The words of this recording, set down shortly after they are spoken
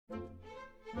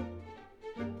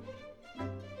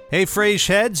Hey, Frasier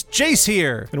heads, Jace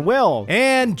here. And Will.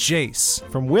 And Jace.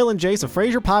 From Will and Jace, a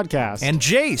Frasier podcast. And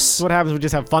Jace. This is what happens when we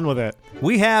just have fun with it.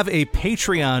 We have a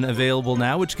Patreon available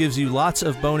now, which gives you lots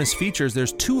of bonus features.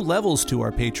 There's 2 levels to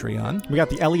our Patreon. We got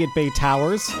the Elliott Bay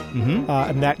Towers,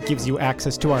 and that gives you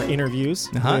access to our interviews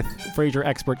with Frasier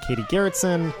expert Katie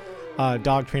Garrettson,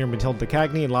 dog trainer Matilda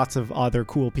Cagney, and lots of other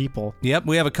cool people. Yep,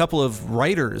 we have a couple of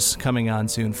writers coming on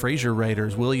soon, Frasier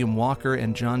writers, William Walker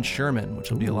and John Sherman,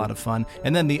 which will be a lot of fun.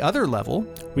 And then the other level,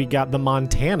 we got the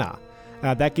Montana.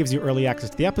 That gives you early access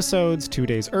to the episodes 2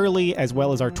 days early, as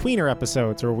well as our tweener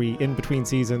episodes, where we, in between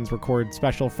seasons, record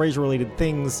special Frasier-related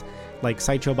things like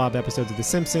Sideshow Bob episodes of The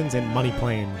Simpsons and Money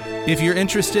Plane. If you're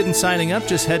interested in signing up,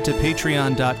 just head to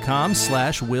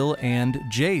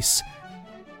patreon.com/WillAndJace.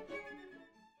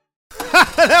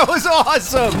 That was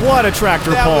awesome! What a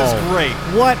tractor pull. That was great.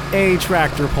 What a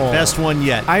tractor pull. Best one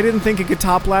yet. I didn't think it could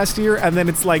top last year, and then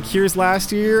it's like, here's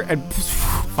last year, and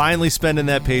finally spending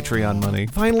that Patreon money.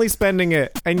 Finally spending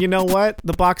it. And you know what?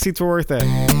 The box seats were worth it.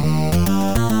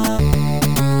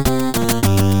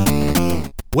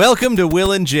 Welcome to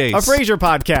Will and Jace, a Frasier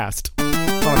podcast.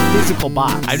 On a physical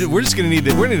box. We're just going to need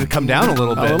to come down a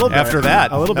little bit after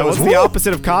that. A little bit. What's the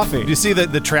opposite of coffee? Did you see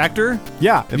the tractor?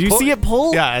 Yeah. Did you see it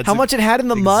pull? Yeah. How much it had in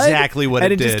the mud? Exactly what it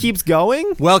did. And it just keeps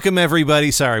going? Welcome,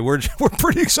 everybody. Sorry, we're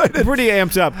pretty excited. Pretty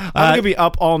amped up. I'm going to be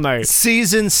up all night.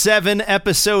 Season 7,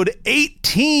 episode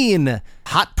 18.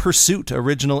 Hot Pursuit.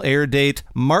 Original air date,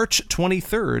 March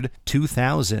 23rd,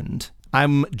 2000.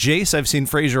 I'm Jace. I've seen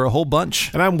Frasier a whole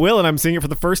bunch. And I'm Will, and I'm seeing it for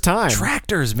the first time.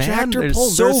 Tractors, man. Tractor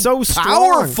pulls. They're so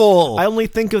powerful. I only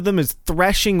think of them as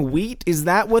threshing wheat. Is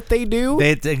that what they do?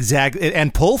 Exactly.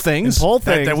 And pull things.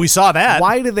 That we saw that.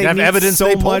 Why do they have need evidence so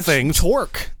they pull much things.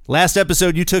 Torque? Last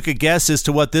episode, you took a guess as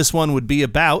to what this one would be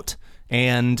about.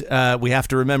 And we have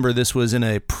to remember this was in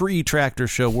a pre-Tractor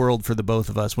Show world for the both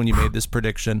of us when you made this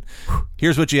prediction.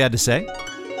 Here's what you had to say.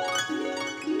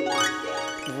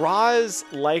 Roz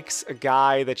likes a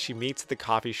guy that she meets at the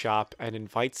coffee shop and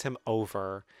invites him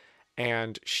over,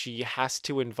 and she has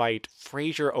to invite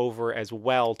Frasier over as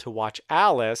well to watch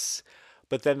Alice,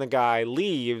 but then the guy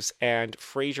leaves and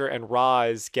Frasier and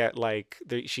Roz get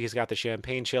she's got the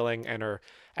champagne chilling and are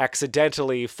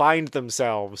accidentally find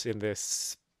themselves in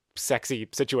this sexy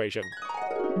situation.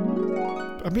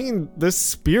 I mean, the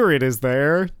spirit is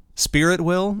there. Spirit,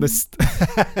 Will?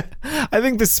 I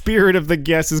think the spirit of the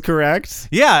guess is correct.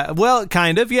 Yeah, well,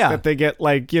 kind of, yeah. That they get,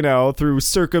 through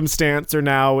circumstance are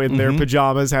now in their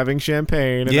pajamas having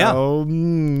champagne.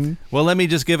 And Well, let me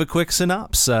just give a quick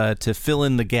synopsis to fill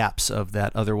in the gaps of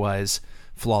that otherwise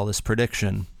flawless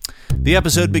prediction. The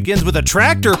episode begins with a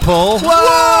tractor pull.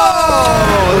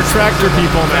 Whoa! We're tractor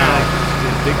people now.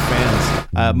 Big fans.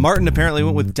 Martin apparently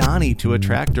went with Donnie to a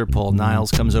tractor pull.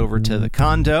 Niles comes over to the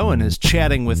condo and is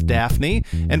chatting with Daphne.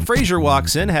 And Frasier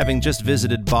walks in, having just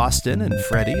visited Boston and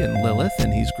Freddie and Lilith,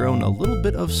 and he's grown a little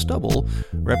bit of stubble,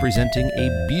 representing a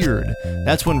beard.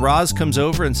 That's when Roz comes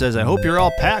over and says, I hope you're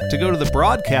all packed to go to the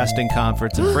broadcasting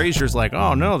conference. And Frasier's like,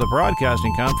 oh no, the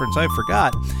broadcasting conference, I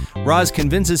forgot. Roz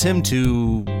convinces him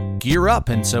to gear up,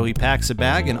 and so he packs a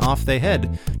bag and off they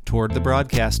head toward the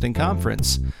broadcasting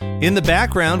conference. In the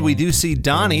background, we do see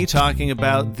Donnie talking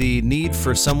about the need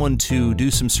for someone to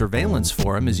do some surveillance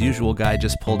for him. His usual guy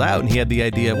just pulled out, and he had the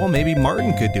idea, well, maybe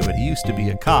Martin could do it. He used to be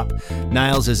a cop.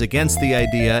 Niles is against the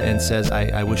idea and says,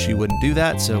 I wish you wouldn't do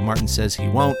that, so Martin says he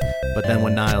won't, but then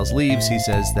when Niles leaves, he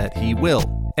says that he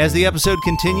will. As the episode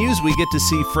continues, we get to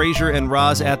see Frasier and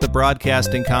Roz at the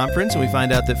broadcasting conference, and we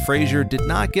find out that Frasier did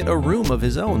not get a room of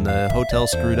his own. The hotel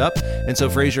screwed up, and so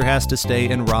Frasier has to stay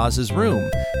in Roz's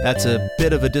room. That's a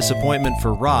bit of a disappointment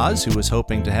for Roz, who was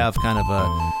hoping to have kind of a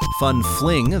fun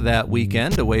fling that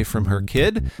weekend away from her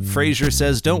kid. Frasier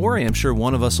says, don't worry, I'm sure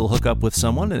one of us will hook up with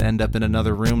someone and end up in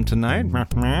another room tonight.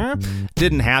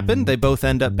 Didn't happen. They both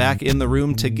end up back in the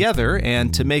room together,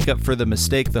 and to make up for the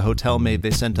mistake the hotel made,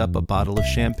 they sent up a bottle of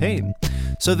champagne.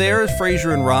 So there,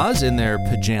 Frasier and Roz in their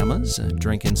pajamas,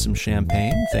 drinking some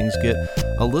champagne. Things get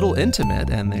a little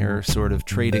intimate, and they're sort of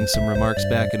trading some remarks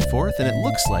back and forth, and it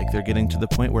looks like they're getting to the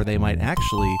point where they might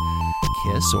actually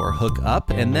kiss or hook up.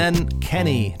 And then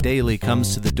Kenny Daly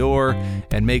comes to the door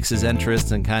and makes his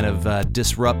entrance and kind of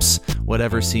disrupts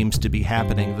whatever seems to be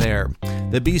happening there.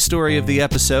 The B story of the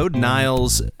episode,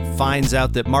 Niles finds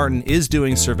out that Martin is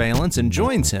doing surveillance and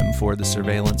joins him for the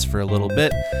surveillance for a little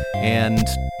bit, and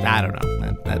I don't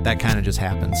know, that kind of just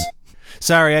happens.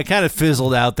 Sorry, I kind of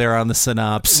fizzled out there on the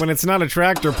synopsis. When it's not a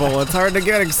tractor pull, it's hard to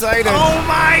get excited. Oh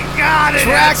my God! It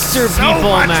tractor has so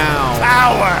people much now.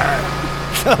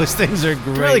 Power. Those things are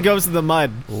great. It really goes to the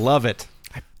mud. Love it.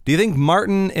 Do you think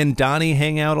Martin and Donnie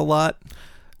hang out a lot?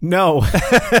 No,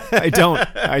 I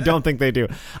don't think they do.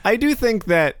 I do think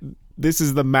that this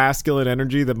is the masculine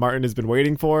energy that Martin has been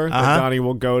waiting for. That Donnie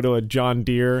will go to a John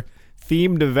Deere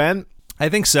themed event. I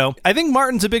think so. I think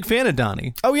Martin's a big fan of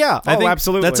Donnie. Oh, yeah. I think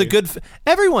absolutely. That's a good...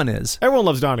 Everyone is. Everyone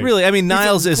loves Donnie. Really, I mean,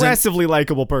 Niles He's an isn't... aggressively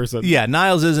likable person. Yeah,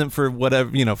 Niles isn't for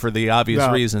whatever, for the obvious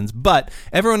reasons, but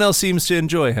everyone else seems to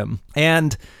enjoy him.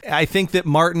 And I think that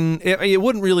Martin, it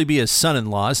wouldn't really be his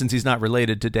son-in-law since he's not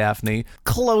related to Daphne.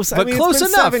 Close. But it's close been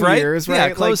enough, 7 right? years, right? Yeah,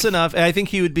 close enough. And I think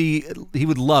he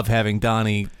would love having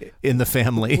Donnie in the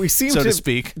family, so to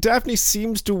speak. Daphne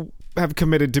seems to have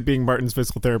committed to being Martin's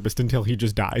physical therapist until he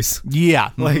just dies.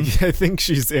 Yeah. I think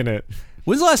she's in it.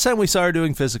 When's the last time we saw her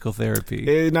doing physical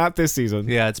therapy? Not this season.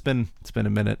 Yeah, it's been a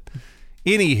minute.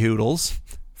 Any hoodles.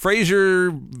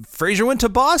 Frasier went to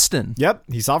Boston. Yep,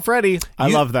 he saw Freddie. I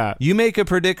love that. You make a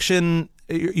prediction.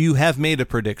 You have made a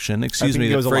prediction, that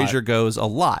Frasier goes a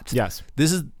lot. Yes.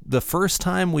 This is the first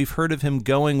time we've heard of him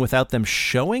going without them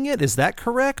showing it. Is that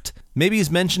correct? Maybe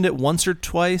he's mentioned it once or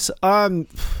twice.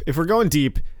 If we're going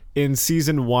deep, in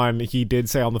season 1, he did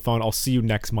say on the phone, "I'll see you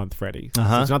next month, Freddie." So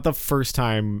it's not the first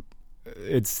time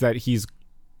it's that he's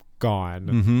gone.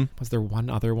 Mm-hmm. Was there one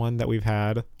other one that we've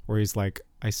had where he's like,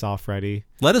 "I saw Freddie"?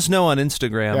 Let us know on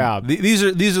Instagram. Yeah. These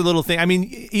are little things. I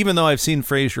mean, even though I've seen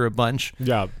Frasier a bunch.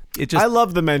 Yeah. I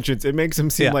love the mentions. It makes him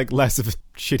seem like less of a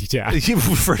shitty dad.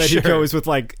 For that sure. He goes with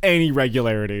like any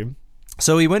regularity.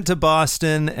 So he went to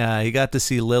Boston. He got to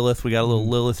see Lilith. We got a little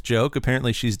Lilith joke.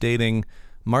 Apparently she's dating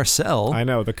Marcel. I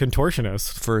know, the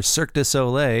contortionist. For Cirque du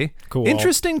Soleil. Cool.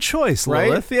 Interesting choice, right?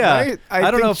 Lilith. Yeah. Right?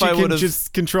 I don't know if I would have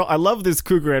just control. I love this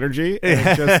cougar energy.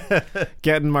 And just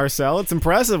getting Marcel. It's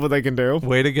impressive what they can do.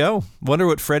 Way to go. Wonder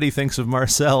what Freddie thinks of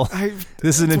Marcel.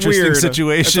 This is an it's interesting weird.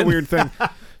 situation. It's a weird thing.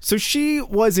 So she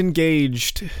was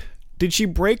engaged. Did she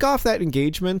break off that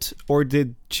engagement or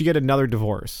did she get another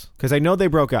divorce? Because I know they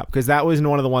broke up. Because that was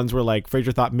one of the ones where like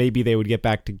Frasier thought maybe they would get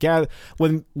back together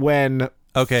when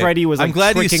Freddie was like, I'm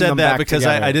glad you said that because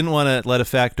I I didn't want to let a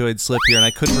factoid slip here, and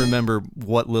I couldn't remember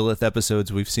what Lilith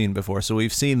episodes we've seen before. So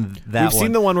we've seen that one. We've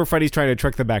seen the one where Freddie's trying to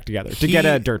trick them back together to get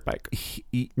a dirt bike.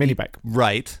 Mini bike.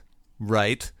 Right.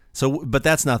 So, but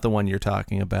that's not the one you're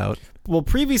talking about. Well,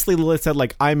 previously Lilith said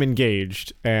like, I'm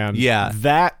engaged, and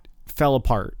that fell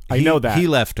apart. I know that. He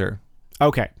left her.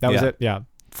 Okay, that was it. Yeah.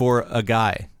 For a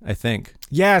guy, I think.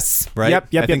 Yes. Right? Yep.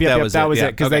 That was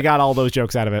it because they got all those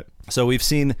jokes out of it. So we've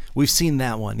seen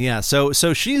that one. Yeah. So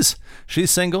she's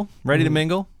single, ready to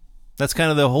mingle. That's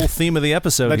kind of the whole theme of the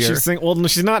episode here. Well,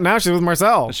 she's not now. She's with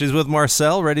Marcel. She's with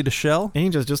Marcel, ready to shell.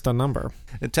 Angel's just a number.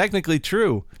 Technically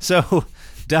true. So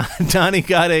Donnie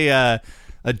got a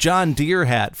John Deere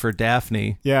hat for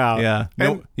Daphne. Yeah.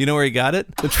 No, you know where he got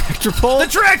it? The tractor pull? The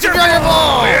tractor pull!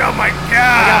 Oh my God!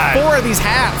 I got 4 of these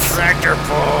hats. Tractor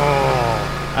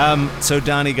pull! So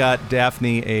Donnie got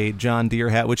Daphne a John Deere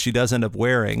hat, which she does end up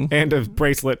wearing. And a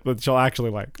bracelet, which she'll actually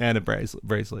like. And a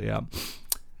bracelet, yeah.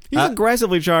 He's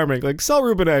aggressively charming. Like, Saul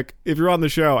Rubinek, if you're on the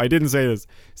show, I didn't say this,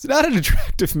 he's not an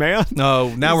attractive man.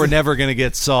 No, now we're never going to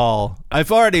get Saul.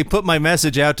 I've already put my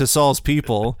message out to Saul's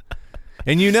people.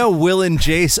 And Will and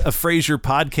Jace, a Frasier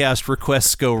podcast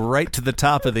requests go right to the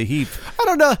top of the heap. I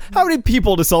don't know. How many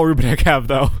people does Saul Rubinek have,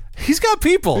 though? He's got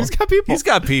people. He's got people. He's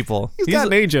got people. He's got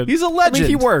an agent. He's a legend. I mean,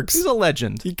 he works. He's a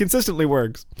legend. He consistently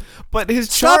works. But his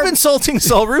Stop insulting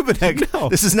Saul Rubinek. No.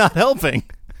 This is not helping.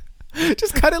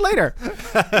 Just cut it later.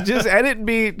 Just edit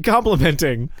me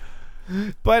complimenting.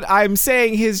 But I'm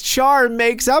saying his charm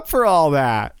makes up for all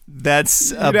that.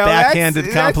 That's a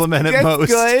backhanded compliment at most.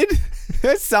 That's good.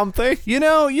 That's something.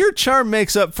 Your charm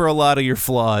makes up for a lot of your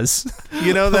flaws.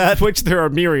 You know that? Of which there are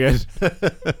myriad.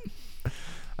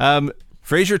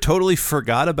 Frasier totally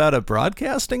forgot about a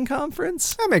broadcasting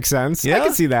conference? That makes sense. Yeah? I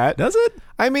can see that. Does it?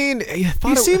 I mean,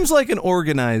 he seems like an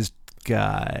organized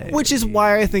guy. Which is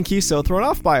why I think he's so thrown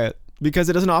off by it. Because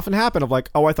it doesn't often happen of like,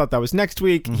 oh, I thought that was next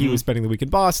week. Mm-hmm. He was spending the week in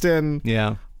Boston.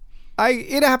 Yeah.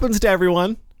 It happens to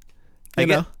everyone.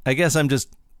 I guess I'm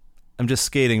just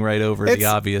skating right over the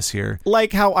obvious here.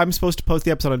 Like how I'm supposed to post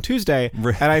the episode on Tuesday,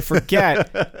 and I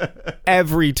forget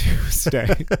every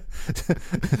Tuesday.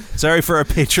 Sorry for our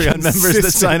Patreon members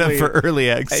that sign up for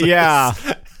early access. Yeah.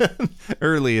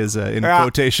 Early is in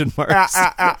quotation marks.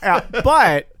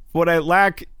 But what I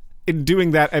lack in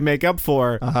doing that, I make up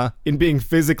for in being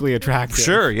physically attractive.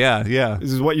 Sure, yeah.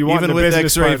 This is what you want even in a with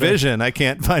business X-ray partner. vision, I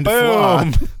can't find a flaw.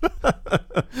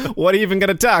 What are you even going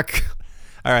to tuck?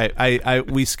 All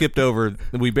right, we skipped over.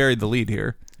 We buried the lead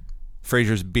here.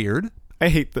 Frasier's beard. I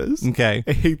hate this. Okay,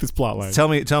 I hate this plotline.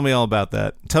 Tell me all about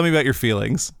that. Tell me about your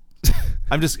feelings.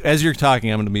 I'm just as you're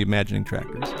talking, I'm going to be imagining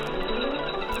tractors.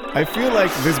 I feel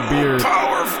like this beard.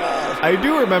 Powerful. I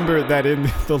do remember that in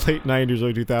the late 90s,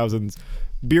 early 2000s,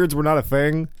 beards were not a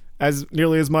thing as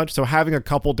nearly as much. So having a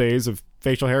couple days of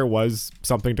facial hair was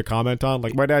something to comment on.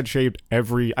 Like my dad shaved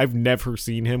I've never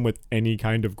seen him with any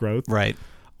kind of growth. Right.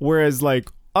 Whereas like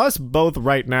us both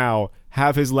right now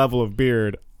have his level of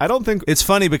beard. I don't think It's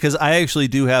funny because I actually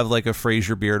do have like a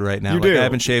Frasier beard right now. You like do? I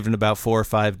haven't shaved in about 4 or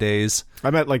 5 days.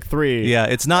 I'm at like 3. Yeah,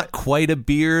 it's not quite a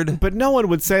beard. But no one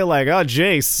would say like, oh,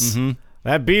 Jace,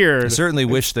 that I beard. certainly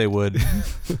wish they would.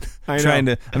 I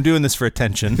know. I'm doing this for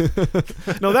attention.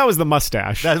 No, that was the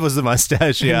mustache. That was the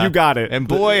mustache, yeah. You got it. And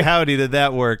boy, howdy, did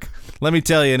that work. Let me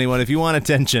tell you, anyone, if you want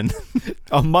attention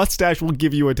A mustache will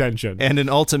give you attention. and an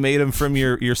ultimatum from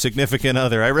your significant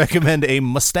other, I recommend a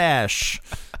mustache.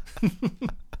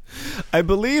 I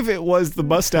believe it was the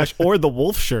mustache or the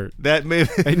wolf shirt. That may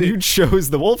And you chose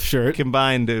the wolf shirt.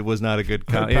 combined, it was not a good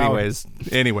power. Anyways.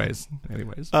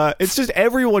 It's just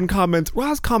everyone comments.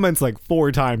 Roz comments like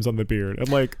 4 times on the beard. I'm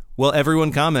like, Well,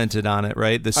 everyone commented on it,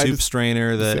 right? The soup just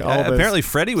strainer. see all this. Apparently,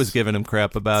 Freddie was giving him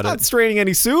crap about not it. straining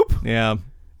any soup. Yeah,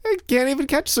 I can't even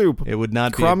catch soup. it would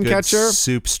not Crumb be a good catcher?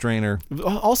 soup strainer.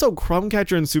 Also, crumb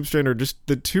catcher and soup strainer, just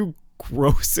the 2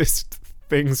 grossest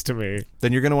things to me.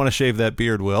 Then you're gonna want to shave that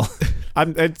beard, Will.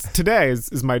 Today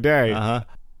is my day. Uh-huh.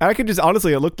 I could just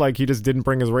honestly, it looked like he just didn't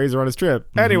bring his razor on his trip.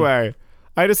 Anyway,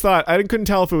 I just thought couldn't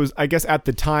tell if it was. I guess at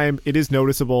the time it is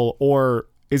noticeable, or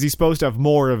is he supposed to have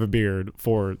more of a beard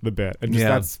for the bit, and just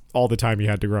that's all the time he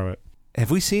had to grow it.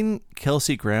 Have we seen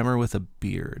Kelsey Grammer with a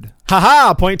beard?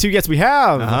 Haha! Point 2. Yes, we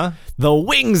have. Uh-huh. The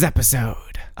Wings episode.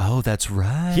 Oh, that's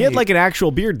right. He had like an actual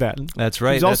beard then. That's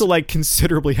right. He's also like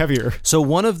considerably heavier. So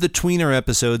one of the tweener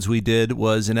episodes we did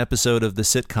was an episode of the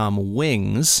sitcom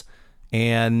Wings,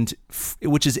 and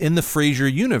which is in the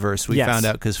Frasier universe. We Yes. found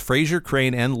out because Frasier,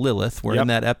 Crane, and Lilith were in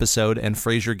that episode, and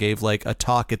Frasier gave like a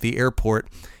talk at the airport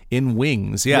in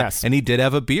Wings. Yeah, Yes. and he did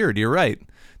have a beard. You're right.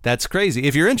 That's crazy.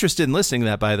 If you're interested in listening to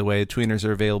that, by the way, tweeners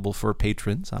are available for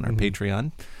patrons on our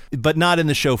Patreon, but not in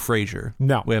the show Frasier.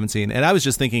 No. We haven't seen. And I was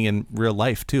just thinking in real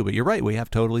life too, but you're right. We have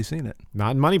totally seen it.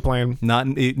 Not in Money Plan.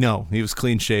 No, he was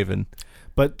clean shaven.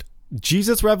 But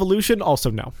Jesus Revolution, also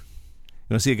no.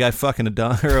 You want to see a guy fucking a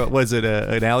dog, or was it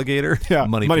an alligator? Yeah,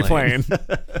 Money Plane.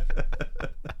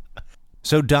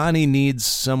 So Donnie needs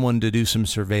someone to do some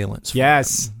surveillance for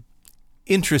Yes. him.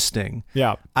 Interesting.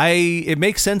 Yeah. It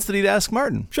makes sense that he'd ask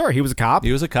Martin. Sure, he was a cop.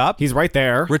 He was a cop. He's right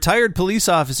there. Retired police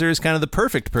officer is kind of the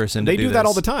perfect person They to do that this.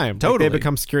 all the time. Totally. Like, they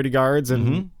become security guards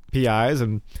and PIs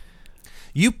and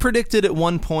You predicted at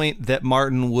one point that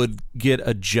Martin would get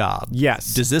a job.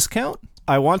 Yes. Does this count?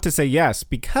 I want to say yes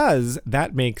because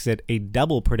that makes it a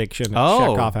double prediction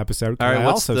checkoff episode. All right, I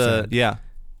what's also the... said Yeah.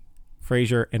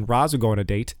 Frasier and Roz will go on a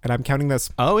date, and I'm counting this.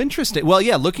 Oh, interesting. Well,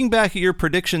 yeah, looking back at your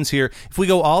predictions here, if we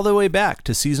go all the way back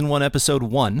to season 1, episode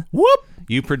 1, Whoop!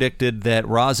 you predicted that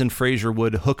Roz and Frasier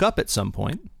would hook up at some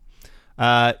point.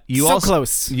 You So also,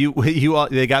 close.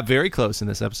 They got very close in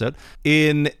this episode.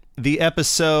 In the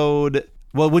episode,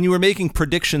 well, when you were making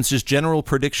predictions, just general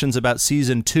predictions about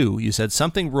season 2, you said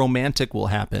something romantic will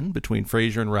happen between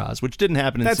Frasier and Roz, which didn't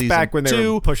happen in That's season 2. back when they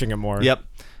were pushing it more. Yep.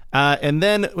 And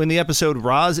then in the episode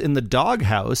Roz in the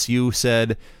Doghouse, you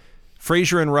said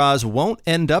Frasier and Roz won't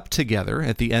end up together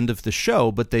at the end of the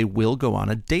show, but they will go on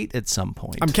a date at some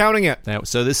point. I'm counting it.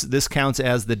 So this counts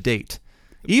as the date.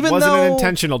 Wasn't an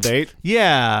intentional date.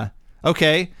 Yeah.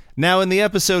 Okay. Now in the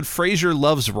episode Frasier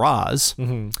Loves Roz,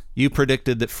 you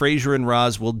predicted that Frasier and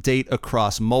Roz will date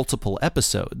across multiple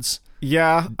episodes.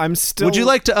 Yeah, I'm still... Would you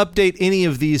like to update any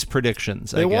of these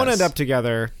predictions? They won't end up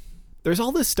together. There's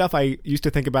all this stuff I used to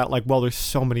think about, like, well, there's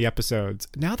so many episodes.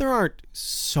 Now there aren't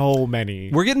so many.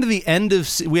 We're getting to the end of...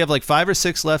 We have like 5 or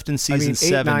 6 left in season 8,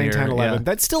 7 9, here. 10, 11. Yeah.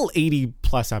 That's still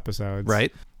 80-plus episodes.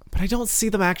 Right. But I don't see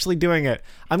them actually doing it.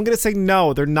 I'm going to say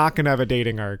no, they're not going to have a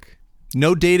dating arc.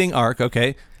 No dating arc,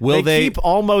 okay. Will they keep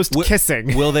almost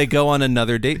kissing. Will they go on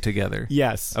another date together?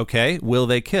 Yes. Okay. Will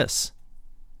they kiss?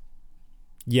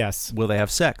 Yes. Will they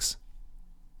have sex?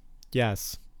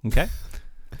 Yes. Okay.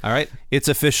 All right. It's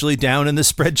officially down in the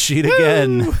spreadsheet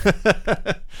again.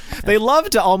 They love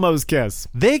to almost kiss.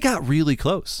 They got really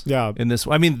close. Yeah. In this,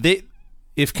 I mean,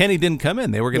 if Kenny didn't come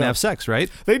in, they were going to have sex,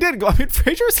 right? They did go. I mean,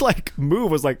 Frasier's like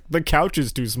move was like the couch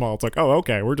is too small. It's like, oh,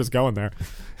 okay, we're just going there.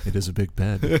 It is a big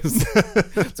bed.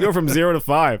 Let's go from 0 to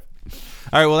 5.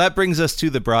 All right, well, that brings us to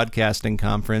the broadcasting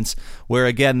conference, where,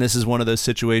 again, this is one of those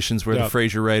situations where the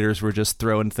Frasier writers were just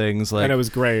throwing things like... And it was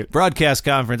great. Broadcast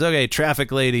conference, okay,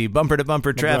 traffic lady,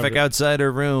 bumper-to-bumper traffic outside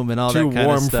her room, and all that kind of stuff. Two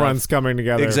warm fronts coming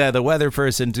together. Exactly, the weather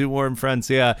person, two warm fronts,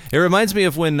 yeah. It reminds me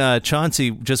of when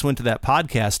Chauncey just went to that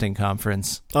podcasting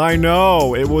conference. I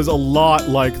know, it was a lot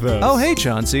like this. Oh, hey,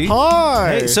 Chauncey.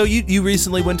 Hi! Hey, so you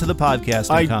recently went to the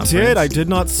podcasting conference. I did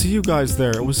not see you guys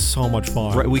there. It was so much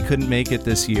fun. Right, we couldn't make it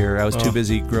this year. I was too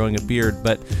busy growing a beard,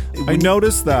 but... I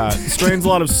noticed that. Strains a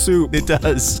lot of soup. It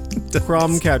does.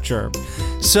 Crumb catcher.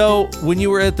 So, when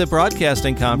you were at the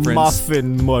broadcasting conference...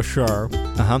 Muffin musher.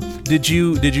 Uh-huh. Did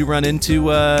you run into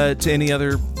to any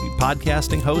other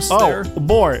podcasting hosts there? Oh,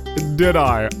 boy, did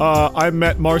I. I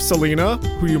met Marcelina,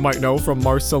 who you might know from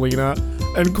Marcelina,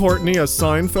 and Courtney, a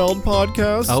Seinfeld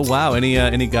podcast. Oh, wow.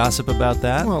 Any gossip about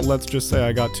that? Well, let's just say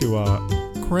I got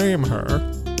to crame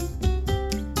her.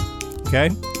 Okay.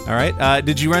 All right.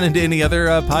 Did you run into any other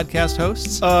podcast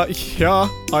hosts? Yeah,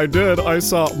 I did. I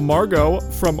saw Margot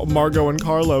from Margot and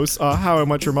Carlos, How I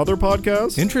Met Your Mother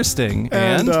podcast. Interesting.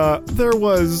 And there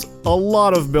was a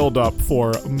lot of build-up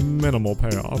for minimal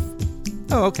payoff.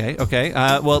 Oh, okay.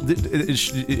 Well,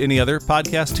 any other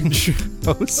podcasting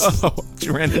hosts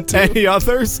you ran into? Any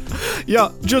others?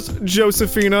 Yeah, just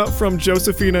Josephina from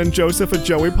Josephina and Joseph, a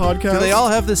Joey podcast. Do they all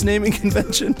have this naming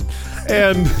convention?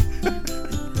 And...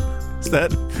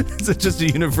 Is it just a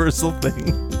universal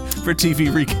thing for TV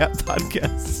recap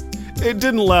podcasts? It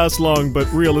didn't last long, but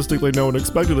realistically, no one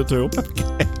expected it to.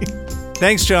 Okay.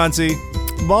 Thanks, Chauncey.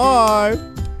 Bye.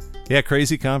 Yeah,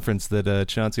 crazy conference that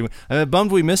Chauncey went. I'm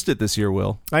bummed we missed it this year,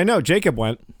 Will. I know. Jacob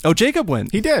went. Oh, Jacob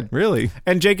went. He did. Really?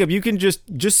 And Jacob, you can just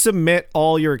submit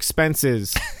all your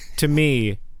expenses to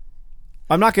me.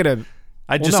 I'm not gonna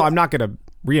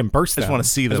reimburse them. I just want to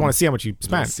see them. I just want to see how much you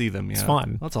spent. See them, yeah. It's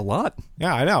fun. That's a lot.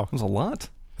 Yeah, I know. That's a lot.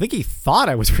 I think he thought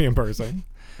I was reimbursing.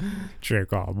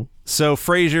 Jacob. So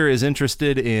Frasier is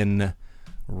interested in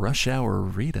Rush Hour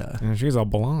Rita. And she's a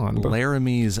blonde.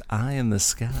 Laramie's Eye in the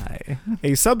Sky.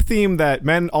 A sub-theme that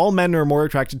all men are more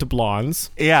attracted to blondes.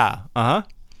 Yeah. Uh-huh.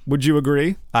 Would you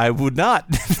agree? I would not.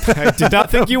 I did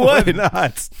not think you would. Why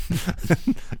not?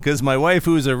 Because my wife,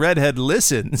 who's a redhead,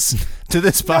 listens to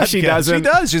this podcast. No, she doesn't. She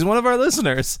does. She's one of our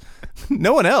listeners.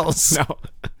 No one else. No.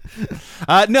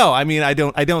 No, I mean, I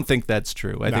don't think that's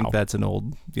true. I think that's an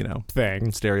old,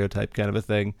 thing, stereotype kind of a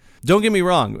thing. Don't get me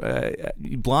wrong.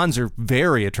 Blondes are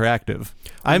very attractive.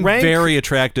 I'm very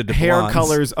attracted to hair blondes.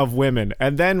 colors of women,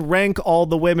 and then rank all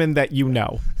the women that you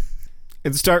know,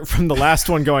 and start from the last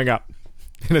one going up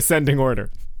in ascending order.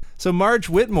 So Marge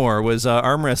Whitmore was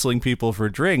arm wrestling people for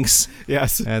drinks.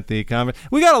 Yes. At the conference.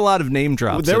 We got a lot of name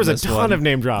drops. There was a ton of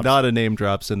name drops. A lot of name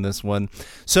drops in this one.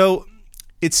 So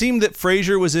it seemed that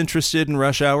Frasier was interested in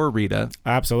Rush Hour Rita.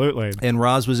 Absolutely. And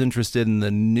Roz was interested in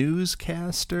the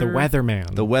newscaster. The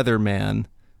weatherman. The weatherman.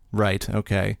 Right,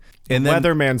 okay. And the then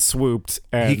weatherman swooped.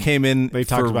 And he came in they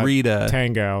talked for about Rita.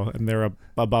 Tango, and they're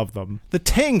above them. The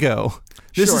tango.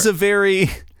 This Sure. is a very...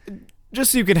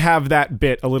 Just so you could have that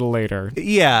bit a little later.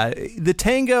 Yeah, the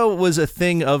tango was a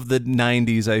thing of the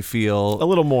 90s, I feel. A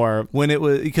little more. When it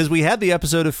was, because we had the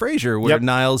episode of Frasier where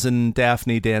Niles and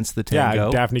Daphne danced the tango.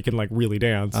 Yeah, Daphne can really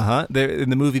dance. Uh-huh. In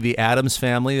the movie The Addams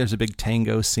Family, there's a big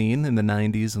tango scene in the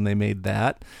 90s when they made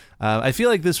that. I feel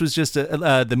like this was just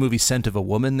the movie Scent of a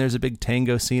Woman. There's a big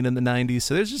tango scene in the 90s.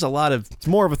 So there's just a lot of... It's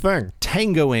more of a thing.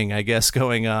 Tangoing, I guess,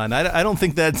 going on. I don't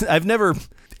think that... I've never...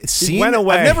 Went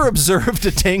away. I've never observed a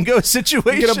tango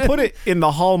situation. You're gonna put it in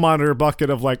the hall monitor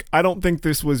bucket of I don't think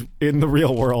this was in the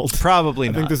real world. Probably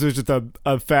not. I think this was just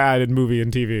a fad in movie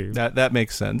and TV. That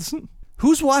makes sense.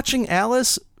 Who's watching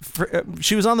Alice?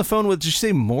 She was on the phone with, did you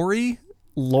say Maury?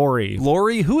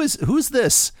 Lori. Who's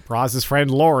this? Roz's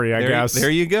friend Lori, I guess. There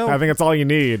you go. I think that's all you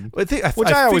need. Which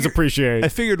I always appreciate. I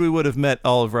figured we would have met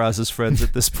all of Roz's friends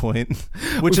at this point.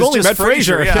 Which We've is only just met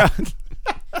Frasier. Yeah.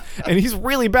 And he's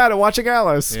really bad at watching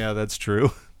Alice. Yeah, that's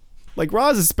true.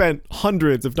 Roz has spent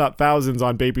hundreds, if not thousands,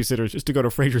 on babysitters just to go to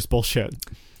Frasier's bullshit.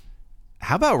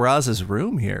 How about Roz's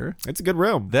room here? It's a good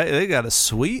room. They got a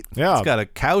suite. Yeah. It's got a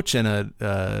couch and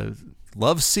a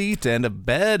love seat and a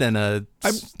bed and a...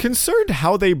 I'm concerned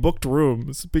how they booked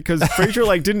rooms because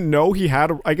Frasier didn't know he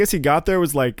had... I guess he got there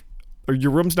was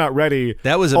your room's not ready.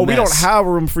 That was a mess. We don't have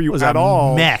room for you at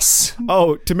all. Mess.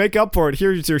 Oh, to make up for it,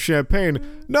 here's your champagne.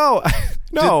 No.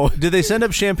 Did they send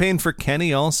up champagne for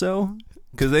Kenny also?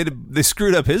 Because they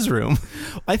screwed up his room.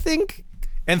 I think...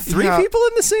 And three people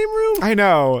in the same room? I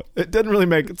know. It doesn't really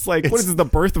make... It's what is this, the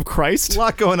birth of Christ? A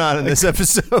lot going on in this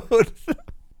episode.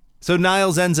 So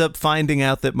Niles ends up finding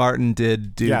out that Martin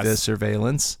did do the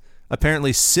surveillance.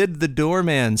 Apparently, Sid the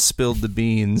doorman spilled the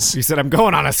beans. He said, "I'm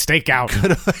going on a stakeout."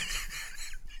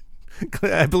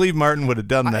 I believe Martin would have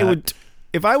done that.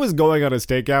 If I was going on a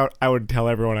stakeout, I would tell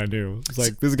everyone I knew. It's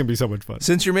like, this is going to be so much fun.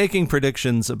 Since you're making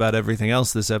predictions about everything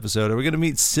else this episode, are we going to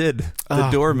meet Sid, the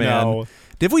doorman? No.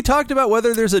 Did we talk about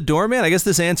whether there's a doorman? I guess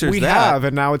this answers We that. have,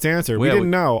 and now it's answered. We didn't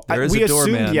know. There is we a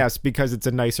doorman. assumed yes because it's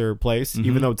a nicer place,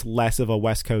 even though it's less of a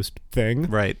West Coast thing.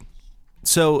 Right.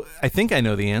 So I think I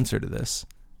know the answer to this.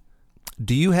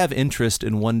 Do you have interest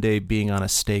in one day being on a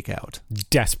stakeout?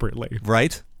 Desperately.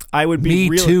 Right? I would be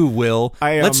Me too, Will.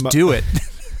 Let's do it.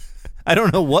 I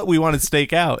don't know what we want to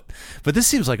stake out, but this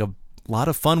seems like a lot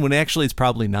of fun when actually it's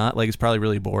probably not. Like, it's probably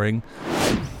really boring.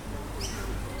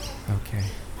 Okay.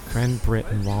 Friend Britt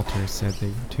and Walter said they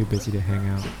were too busy to hang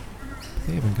out, but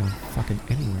they haven't gone fucking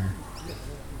anywhere.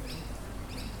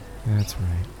 That's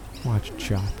right. Watch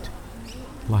Chopped.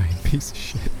 Lying piece of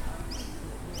shit.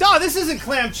 Oh, this isn't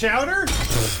clam chowder.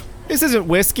 This isn't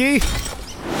whiskey.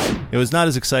 It was not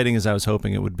as exciting as I was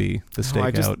hoping it would be, the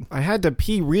stakeout. I had to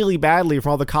pee really badly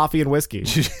from all the coffee and whiskey.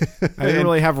 I didn't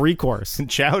really have recourse. And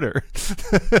chowder.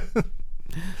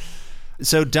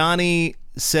 So Donnie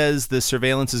says the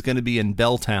surveillance is going to be in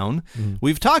Belltown.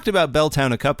 We've talked about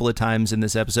Belltown a couple of times in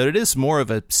this episode. It is more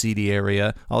of a seedy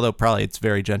area, although probably it's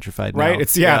very gentrified now. Right?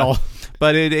 It's Seattle. Yeah.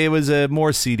 But it was a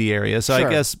more seedy area, so Sure.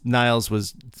 I guess Niles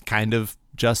was kind of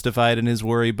justified in his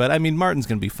worry, but I mean, Martin's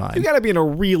going to be fine. You got to be in a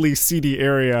really seedy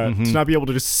area to not be able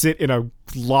to just sit in a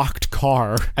locked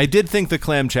car. I did think the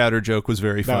clam chowder joke was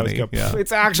very That was funny. good. Yeah.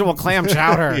 It's actual clam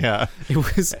chowder. Yeah. It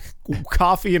was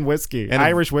coffee and whiskey, And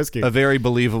Irish whiskey. A very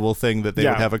believable thing that they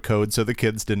Yeah. would have a code so the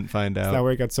kids didn't find out. That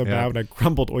way it got so bad when I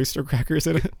crumbled oyster crackers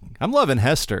in it. I'm loving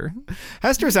Hester.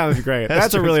 Hester sounded great.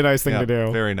 That's a really nice thing to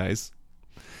do. Very nice.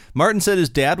 Martin said his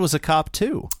dad was a cop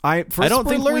too. I don't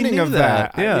think we learning knew of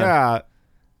that. that. Yeah.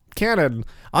 Canon.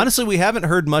 Honestly, we haven't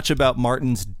heard much about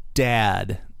Martin's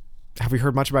dad Have we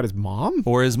heard much about his mom?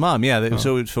 or his mom. Yeah,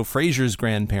 so Frasier's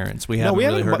grandparents. We haven't we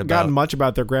really haven't heard gotten about. much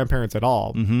about their grandparents at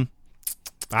all. Mm-hmm.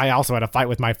 I also had a fight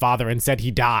with my father and said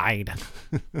he died.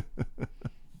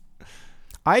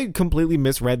 I completely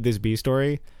misread this B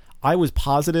story. I was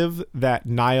positive that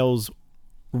Niles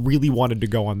really wanted to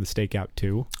go on the stakeout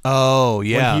too. Oh,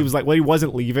 yeah. When he was like, he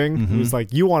wasn't leaving. He was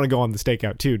like, you want to go on the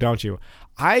stakeout too, don't you?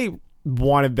 I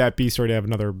wanted that B story to have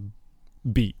another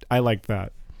beat. I liked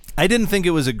that. I didn't think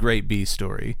it was a great B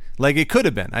story. Like, it could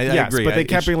have been. I agree. But they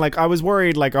kept being like, I was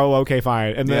worried, like, oh, okay,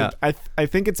 fine. And then Yeah. I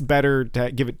think it's better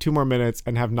to give it 2 more minutes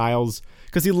and have Niles,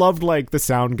 because he loved like the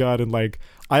sound gun and like,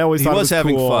 I always thought was it was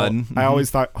having cool. fun. I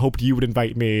always hoped you would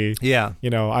invite me. Yeah. You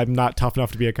know, I'm not tough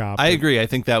enough to be a cop. I agree. I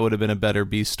think that would have been a better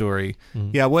B story.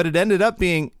 Yeah, what it ended up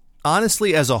being,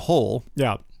 honestly, as a whole,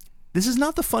 Yeah. this is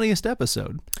not the funniest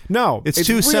episode. No. It's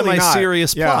two really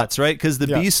semi-serious not. Yeah. plots, right? Because the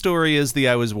Yeah. B story is the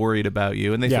I was worried about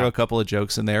you, and they Yeah. throw a couple of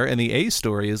jokes in there, and the A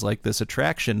story is like this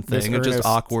attraction This thing, which is earnest-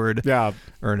 awkward, Yeah.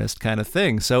 earnest kind of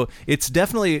thing. So it's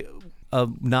definitely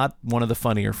not one of the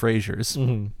funnier Frasers.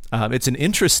 It's an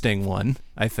interesting one,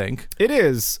 I think. It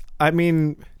is. I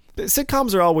mean,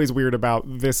 sitcoms are always weird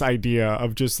about this idea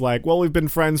of just like, well, we've been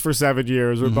friends for 7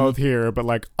 years. We're both here, but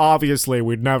like, obviously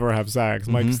we'd never have sex.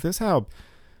 I'm like, is this how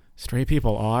straight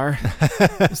people are?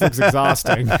 This looks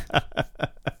exhausting.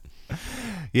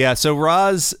 Yeah, so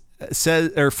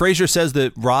Frasier says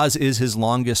that Roz is his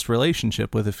longest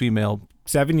relationship with a female.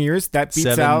 7 years? That beats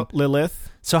 7. out Lilith.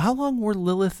 So how long were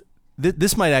Lilith?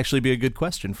 This might actually be a good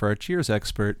question for our Cheers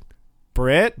expert.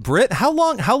 Britt? How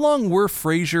long were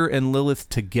Frasier and Lilith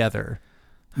together?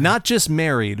 Not just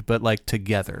married, but like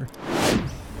together.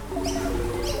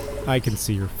 I can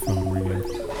see your phone ringing.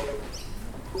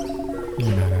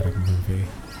 You're not out of a movie.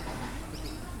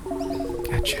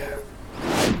 Gotcha.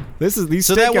 These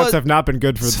So that stakeouts was- have not been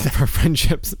good for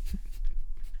friendships.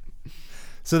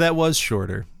 So that was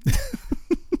shorter.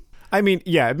 I mean,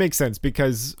 yeah, it makes sense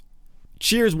because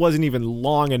Cheers wasn't even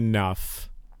long enough.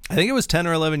 I think it was 10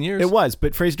 or 11 years. It was,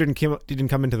 but Frasier didn't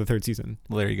come into the 3rd season.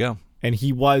 Well, there you go. And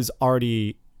he was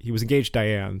engaged to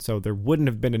Diane, so there wouldn't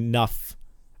have been enough.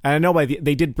 And I know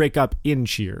they did break up in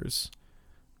Cheers.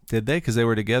 Did they? Because they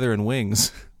were together in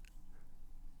Wings.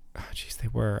 Oh, jeez, they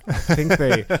were. I think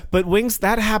they. But Wings,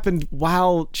 that happened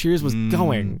while Cheers was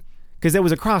going, because there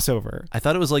was a crossover. I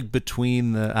thought it was like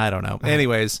between the. I don't know.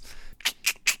 Anyways,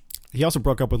 He also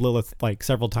broke up with Lilith like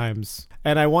several times,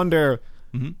 and I wonder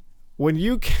when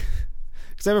you.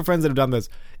 Because I have friends that have done this.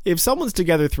 if someone's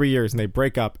together 3 years and they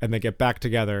break up and they get back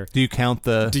together, Do you count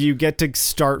do you get to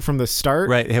start from the start?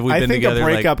 Right. Have we I been think together, a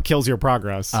like- breakup kills your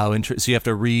progress. Oh, so you have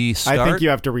to restart? I think you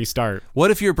have to restart.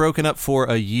 What if you're broken up for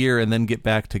a year and then get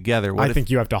back together? What I if, think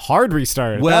you have to hard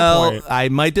restart at that well, point. I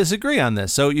might disagree on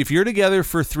this. So if you're together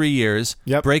for 3 years,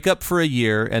 Yep. break up for a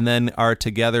year, and then are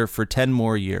together for 10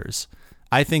 more years,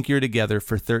 I think you're together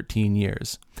for 13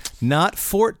 years. Not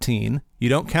 14. You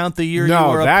don't count the year you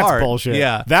No, were that's apart. bullshit.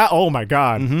 Yeah. Oh my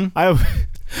God.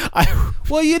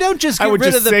 Well, you don't just get I would rid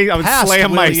just of the say, I would past,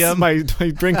 slam William. my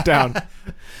drink down.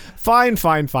 Fine.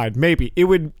 Maybe. It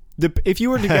would, if you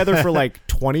were together for like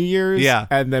 20 years Yeah.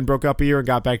 and then broke up a year and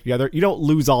got back together, you don't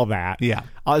lose all that. Yeah.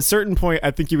 At a certain point,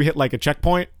 I think you hit like a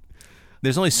checkpoint.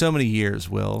 There's only so many years,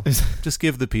 Will. Just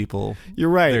give the people You're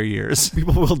right. their years.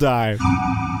 People will die.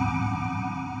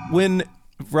 When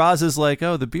Roz is like,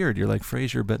 oh, the beard, you're like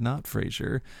Frasier, but not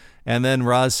Frasier. And then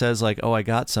Roz says like, oh, I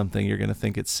got something. You're going to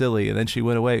think it's silly. And then she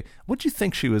went away. What'd you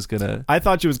think she was going to... I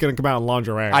thought she was going to come out in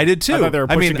lingerie. I did too. I thought they were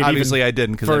pushing it obviously even I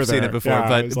didn't because I've seen further. it before. Yeah,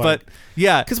 but it was but like-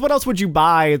 yeah, Because what else would you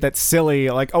buy that's silly?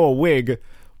 Like, oh, a wig.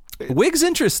 wig's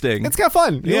interesting. It's kind of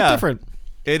fun. You look different.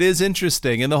 It is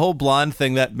interesting, and the whole blonde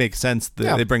thing that makes sense.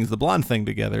 Yeah. It brings the blonde thing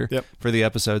together Yep. for the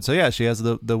episode. So yeah, she has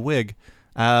the wig.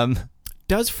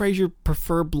 Does Frasier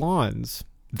prefer blondes?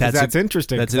 'Cause That's that's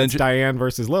interesting. that's That's, an Diane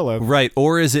versus Lilith. Right,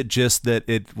 or is it just that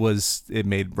it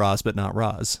made Roz but not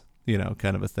Roz? You know,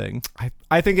 kind of a thing.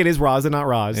 I think it is Roz and not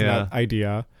Roz. Yeah. That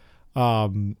idea.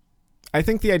 I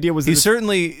think the idea was that He's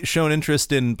certainly shown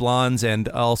interest in blondes and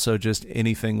also just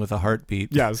anything with a heartbeat.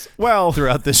 yes. Well,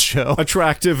 Throughout this show.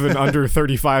 attractive and under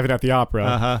 35 and at the opera.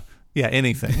 Uh-huh. Yeah,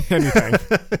 anything. Anything.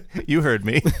 You heard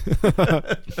me.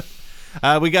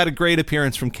 We got a great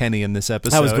appearance from Kenny in this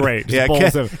episode. That was great. Just Yeah,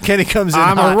 bowls of- Kenny comes in.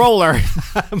 I'm hot. a roller.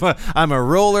 I'm a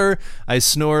roller. I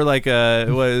snore like a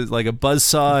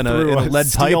buzzsaw in Through a a lead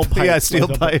steel pipe. pipe. Yeah, steel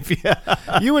Lead pipe.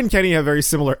 Yeah. You and Kenny have very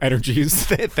similar energies.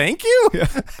 Thank you.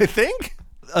 I think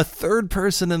a third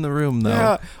person in the room though.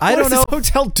 Yeah. I What don't is know. this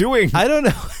hotel doing? I don't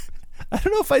know. I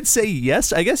don't know if I'd say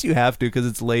yes. I guess you have to because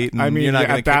it's late. And I mean, you're not yeah,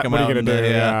 going at to kick that, them what are out. you gonna and, do?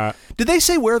 Yeah. Did they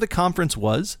say where the conference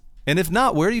was? And if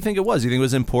not, where do you think it was? Do you think it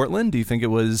was in Portland? Do you think it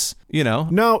was,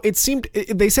 No, it seemed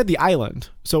they said the island,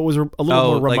 so it was a little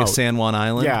more remote. like a San Juan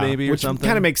Island, yeah, maybe, or which something?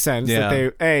 kind of makes sense. Yeah.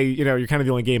 That you're kind of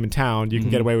the only game in town. You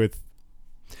can get away with.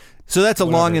 So that's a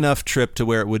long whatever. enough trip to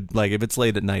where it would, like, if it's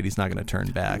late at night, he's not going to turn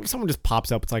back. If someone just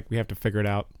pops up, it's like we have to figure it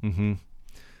out.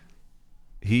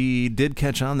 He did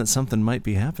catch on that something might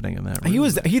be happening in that room.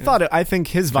 He thought it, I think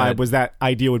his vibe Kinda- was that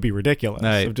idea would be ridiculous.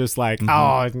 Right. Of just like,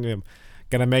 I'm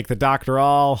gonna make the doctor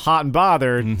all hot and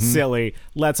bothered, silly.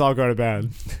 Let's all go to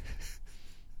bed.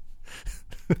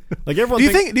 Like everyone. Do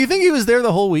you think he was there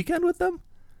the whole weekend with them?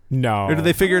 No. Or did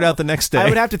they figure it out the next day? I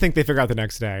would have to think they figure out the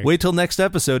next day. Wait till next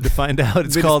episode to find out.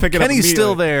 It's They just called pick it up Kenny's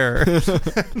Still immediately.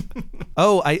 There.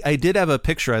 Oh, I did have a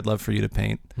picture I'd love for you to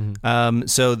paint.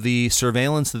 So the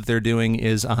surveillance that they're doing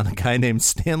is on a guy named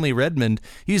Stanley Redmond.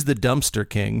 He's the dumpster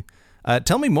king.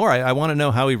 Tell me more. I want to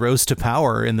know how he rose to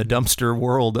power in the dumpster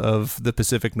world of the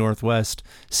Pacific Northwest.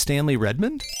 Stanley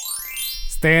Redmond?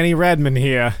 Stanny Redmond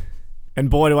here. And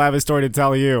boy, do I have a story to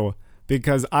tell you.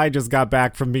 Because I just got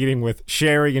back from meeting with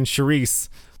Sherry and Charisse,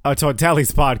 a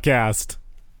Tortelli's podcast.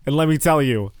 And let me tell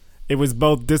you, it was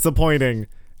both disappointing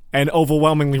and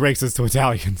overwhelmingly racist to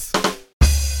Italians.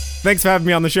 Thanks for having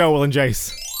me on the show, Will and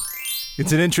Jace.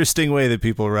 It's an interesting way that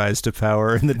people rise to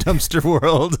power in the dumpster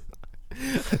world.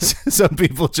 Some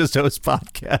people just host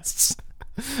podcasts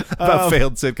about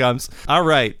failed sitcoms. All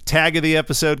right, tag of the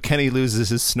episode: Kenny loses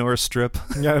his snore strip.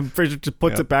 Yeah, Fraser just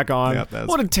puts it back on. Yep, that's-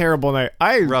 What a terrible night.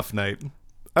 Rough night.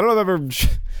 I don't know if I've ever...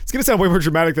 It's going to sound way more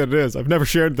dramatic than it is. I've never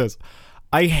shared this.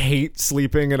 I hate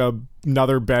sleeping in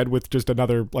another bed with just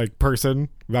another person.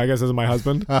 I guess isn't my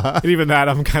husband. And even that,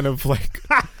 I'm kind of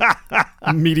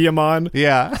medium on.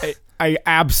 Yeah, I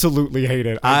absolutely hate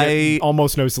it. I get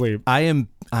almost no sleep. I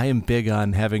am big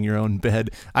on having your own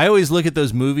bed. I always look at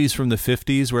those movies from the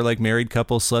 50s where married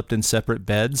couples slept in separate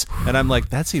beds, and I'm like,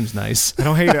 that seems nice. I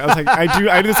don't hate it. I was like,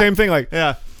 I do the same thing.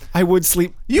 Yeah. I would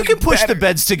sleep. You can push the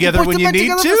beds together when you need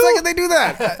to. The second they do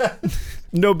that.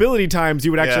 Nobility times,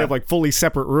 you would actually have fully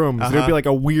separate rooms. It would be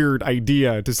a weird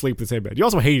idea to sleep in the same bed. You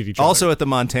also hated each other. Also at the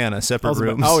Montana, separate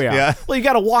rooms. Oh yeah. Well, you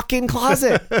got a walk-in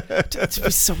closet. To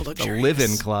be so A luxurious.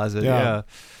 live-in closet. Yeah.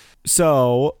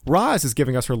 So Roz is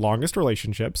giving us her longest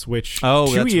relationships, which 2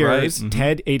 that's years, right.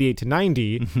 Ted 88 to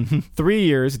 90, 3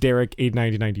 years, Derek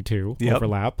 89 to 92, Yep.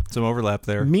 overlap. Some overlap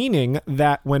there. Meaning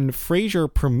that when Frasier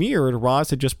premiered, Roz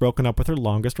had just broken up with her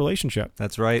longest relationship.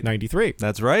 That's right. 93.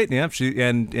 That's right. Yeah.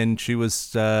 She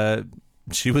was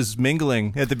She was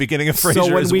mingling at the beginning of Frasier.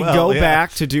 So when as we well. go Yeah.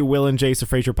 back to do Will and Jace a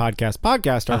Frasier podcast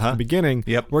starts at the beginning.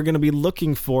 Yep. We're going to be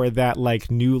looking for that like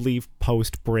new leaf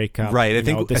post breakup. Right. I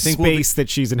think the space that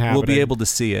she's inhabiting. We'll be able to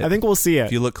see it. I think we'll see it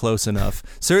if you look close enough.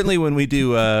 Certainly, when we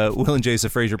do Will and Jace a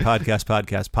Frasier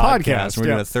podcast, we're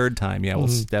doing it a third time. Yeah, we'll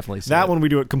definitely see that it. one. We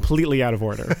do it completely out of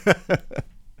order.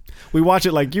 We watch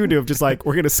it like you do, just like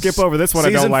we're going to skip over this one.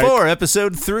 Season I don't like. 4,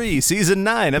 episode 3, season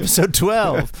 9, episode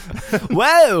 12.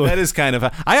 Whoa, that is kind of.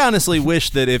 I honestly wish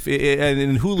that if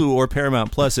in Hulu or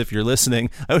Paramount Plus, if you're listening,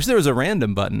 I wish there was a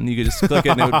random button. You could just click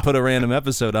it and it would put a random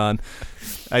episode on.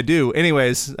 I do.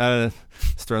 Anyways, just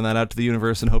throwing that out to the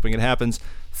universe and hoping it happens.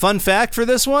 Fun fact for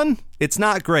this one: it's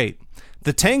not great.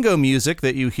 The tango music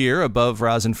that you hear above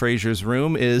Roz and Frasier's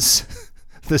room is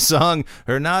the song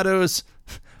Hernando's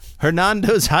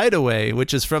Hideaway,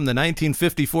 which is from the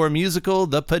 1954 musical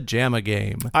The Pajama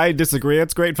Game. I disagree.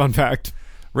 It's great. Fun fact.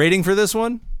 Rating for this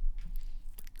one?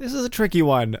 This is a tricky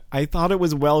one. I thought it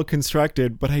was well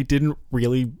constructed, but I didn't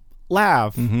really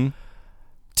laugh.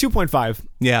 2.5.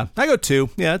 Yeah, I go 2.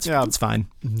 Yeah, it's fine.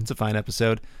 It's a fine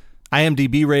episode.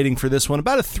 IMDb rating for this one,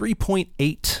 about a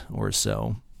 3.8 or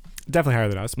so. Definitely higher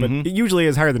than us, but it usually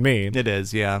is higher than me. It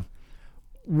is, yeah.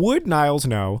 Would Niles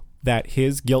know that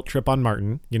his guilt trip on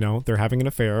Martin, they're having an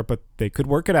affair, but they could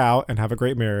work it out and have a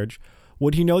great marriage?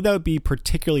 Would he know that would be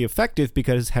particularly effective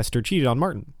because Hester cheated on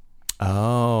Martin?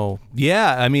 Oh,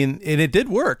 yeah. I mean, and it did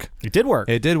work. It did work.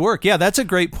 It did work. Yeah, that's a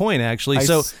great point, actually.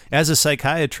 As a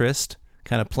psychiatrist,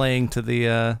 kind of playing to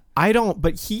the...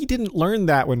 but he didn't learn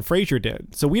that when Frasier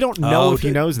did. So we don't know if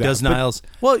he knows that. Does Niles...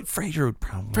 Well, Frasier would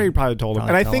probably... Frasier probably told him.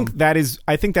 And I think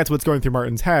that's what's going through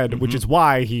Martin's head, which is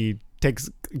why he takes...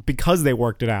 Because they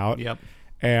worked it out. Yep.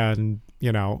 And,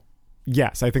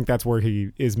 yes, I think that's where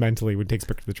he is mentally when he takes a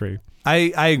picture of the tree.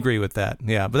 I agree with that.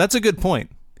 Yeah, but that's a good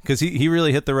point. Because he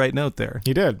really hit the right note there.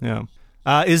 He did. Yeah.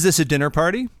 Is this a dinner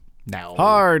party? No.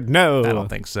 Hard no. I don't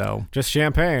think so. Just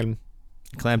champagne.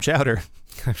 Clam chowder.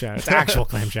 Clam chowder. It's actual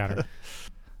clam chowder.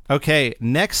 Okay,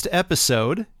 next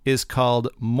episode is called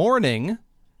Morning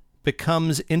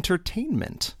Becomes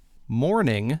Entertainment.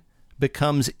 Morning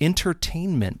Becomes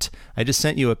Entertainment. I just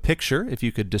sent you a picture. If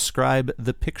you could describe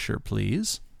the picture,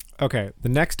 please. Okay, the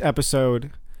next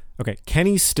episode... Okay,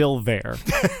 Kenny's still there.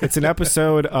 It's an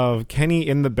episode of Kenny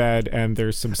in the bed, and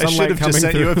there's some sunlight coming through. I should have just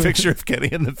sent you a picture of Kenny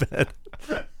in the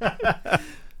bed.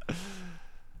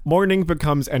 Morning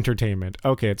becomes entertainment.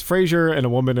 Okay, it's Frasier and a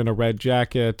woman in a red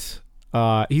jacket.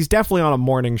 He's definitely on a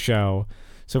morning show.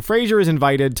 So Frasier is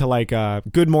invited to like a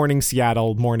Good Morning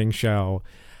Seattle morning show.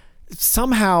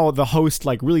 Somehow the host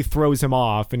like really throws him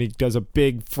off, and he does a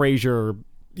big Frasier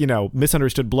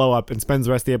misunderstood blow up and spends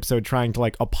the rest of the episode trying to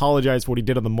like apologize for what he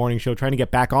did on the morning show, trying to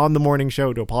get back on the morning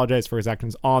show to apologize for his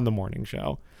actions on the morning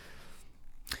show.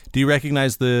 Do you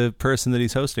recognize the person that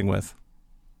he's hosting with?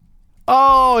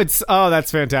 Oh,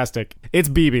 that's fantastic. It's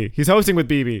BB. He's hosting with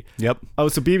BB. Yep. Oh,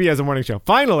 so BB has a morning show.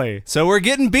 Finally. So we're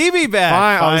getting BB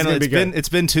back. Finally. It's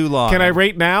been too long. Can I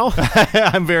rate now?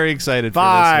 I'm very excited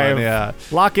 5. For this one. Yeah.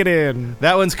 Lock it in.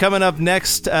 That one's coming up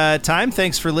next time.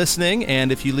 Thanks for listening.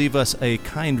 And if you leave us a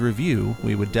kind review,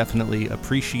 we would definitely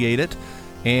appreciate it.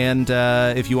 And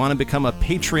if you want to become a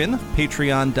patron,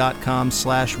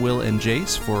 patreon.com/Will and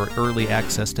Jace for early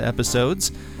access to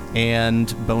episodes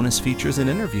and bonus features and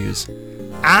interviews.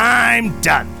 I'm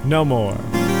done. No more.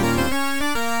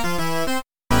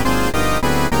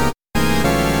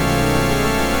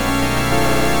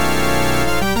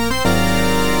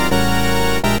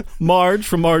 Marge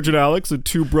from Marge and Alex, a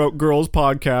Two Broke Girls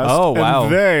podcast. Oh, wow.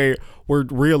 And they were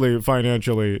really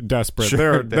financially desperate.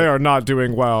 Sure, they are not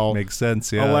doing well. Makes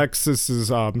sense, yeah.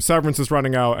 Alexis's severance is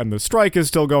running out, and the strike is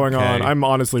still going on. I'm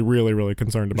honestly really, really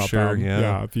concerned about that.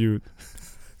 Yeah. If you...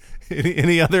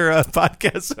 Any other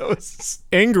podcast hosts?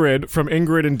 Ingrid from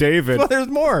Ingrid and David. Well, there's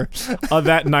more.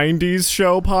 That 90s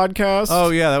show podcast. Oh,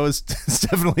 yeah, that was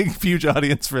definitely a huge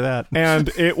audience for that. And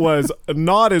it was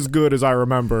not as good as I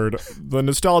remembered. The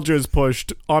nostalgia is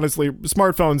pushed. Honestly,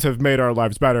 smartphones have made our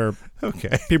lives better.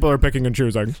 Okay. People are picking and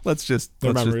choosing. Let's just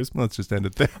end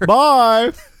it there.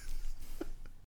 Bye.